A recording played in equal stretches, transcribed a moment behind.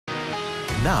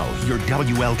Now, your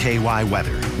WLKY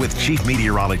weather with Chief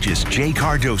Meteorologist Jay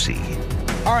Cardosi.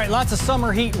 All right, lots of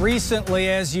summer heat recently,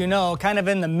 as you know, kind of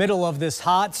in the middle of this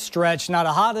hot stretch. Now,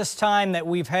 the hottest time that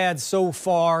we've had so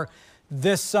far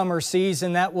this summer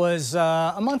season, that was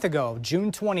a month ago,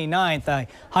 June 29th. The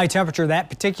high temperature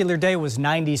that particular day was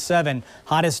 97,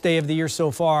 hottest day of the year so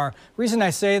far. Reason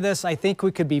I say this, I think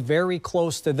we could be very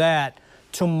close to that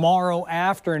tomorrow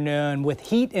afternoon with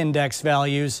heat index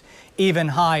values even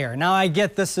higher. Now, I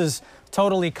get this is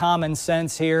totally common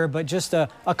sense here, but just a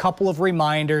couple of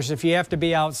reminders. If you have to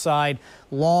be outside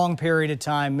long period of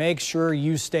time, make sure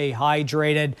you stay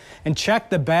hydrated and check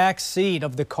the back seat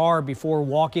of the car before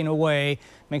walking away.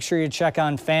 Make sure you check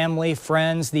on family,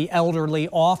 friends, the elderly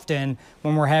often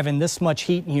when we're having this much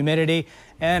heat and humidity.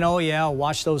 And oh yeah,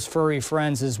 watch those furry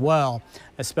friends as well,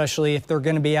 especially if they're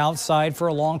going to be outside for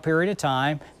a long period of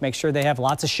time. Make sure they have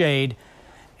lots of shade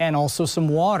and also some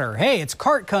water. Hey, it's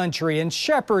kart country in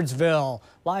Shepherdsville.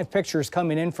 Live pictures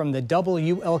coming in from the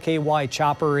WLKY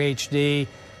Chopper HD.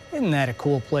 Isn't that a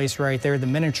cool place right there? The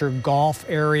miniature golf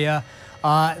area.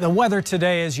 The weather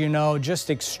today, as you know, just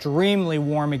extremely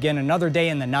warm again. Another day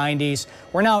in the 90s.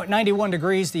 We're now at 91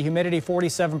 degrees, the humidity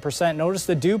 47%. Notice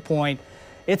the dew point.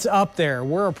 It's up there.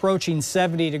 We're approaching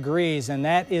 70 degrees, and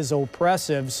that is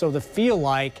oppressive. So the feel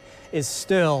like is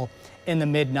still in the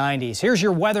mid-90s. Here's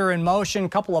your weather in motion. A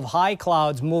couple of high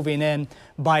clouds moving in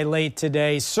by late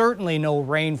today. Certainly no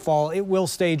rainfall. It will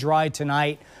stay dry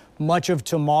tonight, much of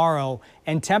tomorrow,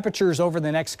 and temperatures over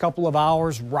the next couple of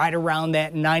hours right around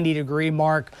that 90-degree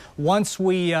mark. Once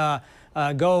we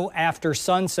go after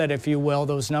sunset, if you will,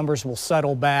 those numbers will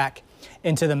settle back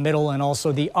into the middle and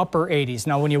also the upper 80s.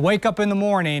 Now, when you wake up in the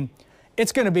morning,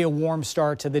 it's going to be a warm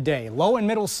start to the day. Low and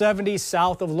middle 70s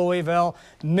south of Louisville,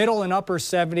 middle and upper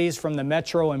 70s from the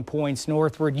metro and points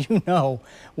northward. You know,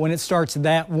 when it starts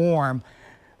that warm,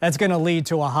 that's going to lead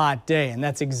to a hot day, and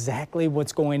that's exactly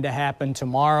what's going to happen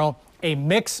tomorrow. A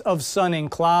mix of sun and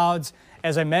clouds.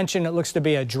 As I mentioned, it looks to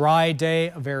be a dry day,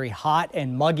 a very hot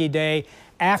and muggy day.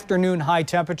 Afternoon high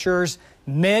temperatures,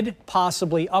 mid,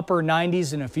 possibly upper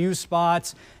 90s in a few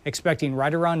spots, expecting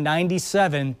right around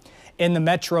 97 in the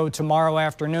metro tomorrow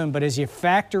afternoon. But as you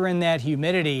factor in that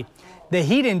humidity, the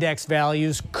heat index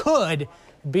values could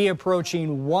be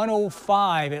approaching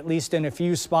 105, at least in a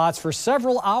few spots, for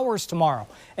several hours tomorrow.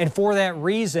 And for that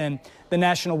reason, the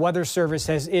National Weather Service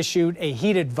has issued a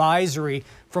heat advisory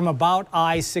from about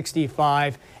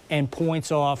I-65 and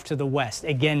points off to the west.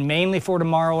 Again, mainly for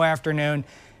tomorrow afternoon.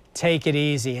 Take it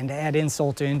easy. And to add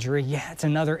insult to injury, yeah, it's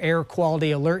another air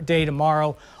quality alert day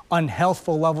tomorrow.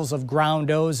 Unhealthful levels of ground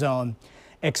ozone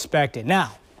expected.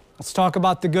 Now, let's talk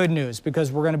about the good news, because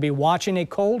we're going to be watching a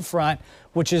cold front,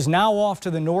 which is now off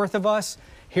to the north of us.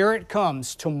 Here it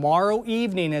comes tomorrow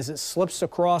evening as it slips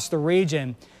across the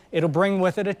region. It'll bring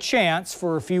with it a chance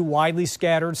for a few widely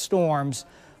scattered storms.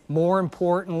 More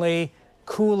importantly,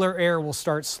 cooler air will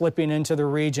start slipping into the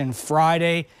region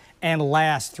Friday and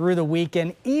last through the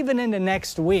weekend, even into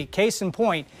next week. Case in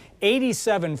point,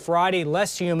 87 Friday,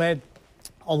 less humid,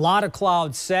 a lot of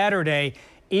clouds Saturday,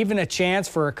 even a chance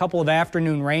for a couple of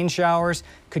afternoon rain showers.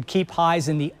 Could keep highs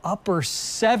in the upper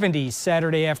 70s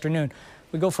Saturday afternoon.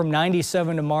 We go from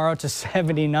 97 tomorrow to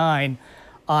 79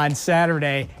 on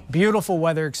Saturday. Beautiful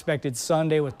weather expected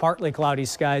Sunday with partly cloudy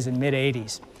skies in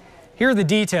mid-80s. Here are the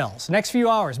details. Next few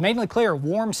hours, mainly clear,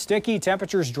 warm, sticky,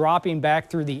 temperatures dropping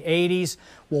back through the 80s.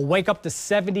 We'll wake up to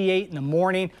 78 in the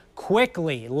morning,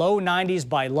 quickly low 90s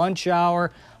by lunch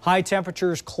hour. High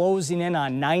temperatures closing in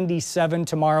on 97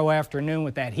 tomorrow afternoon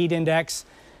with that heat index.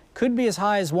 Could be as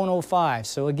high as 105.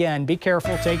 So again, be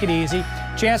careful, take it easy.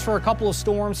 Chance for a couple of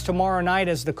storms tomorrow night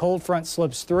as the cold front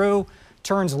slips through.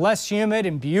 Turns less humid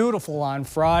and beautiful on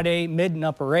Friday, mid and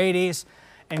upper 80s.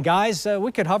 And guys,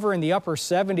 we could hover in the upper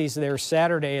 70s there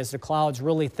Saturday as the clouds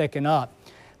really thicken up,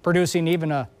 producing even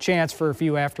a chance for a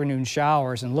few afternoon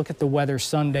showers. And look at the weather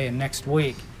Sunday and next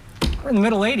week. We're in the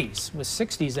middle 80s with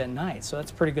 60s at night, so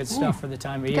that's pretty good stuff for the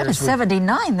time of year. Got a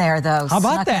 79 there, though. How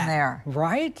about that? There.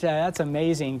 Right? That's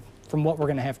amazing from what we're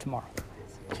going to have tomorrow.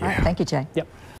 All right, thank you, Jay. Yep.